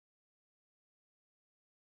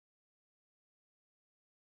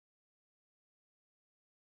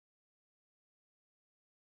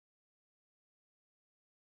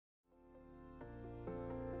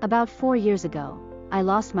About 4 years ago, I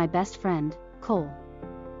lost my best friend, Cole.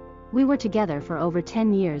 We were together for over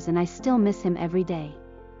 10 years and I still miss him every day.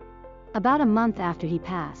 About a month after he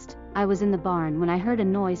passed, I was in the barn when I heard a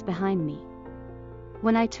noise behind me.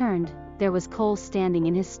 When I turned, there was Cole standing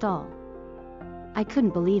in his stall. I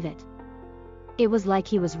couldn't believe it. It was like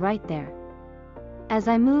he was right there. As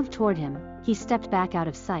I moved toward him, he stepped back out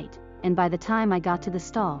of sight, and by the time I got to the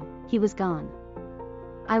stall, he was gone.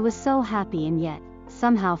 I was so happy and yet,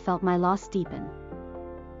 somehow felt my loss deepen.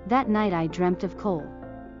 That night I dreamt of Cole.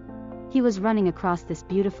 He was running across this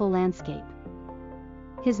beautiful landscape.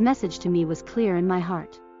 His message to me was clear in my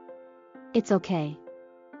heart. It's okay.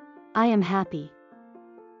 I am happy.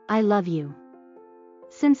 I love you.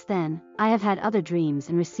 Since then, I have had other dreams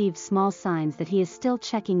and received small signs that he is still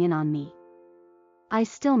checking in on me. I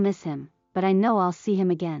still miss him, but I know I'll see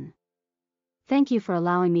him again. Thank you for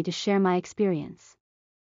allowing me to share my experience.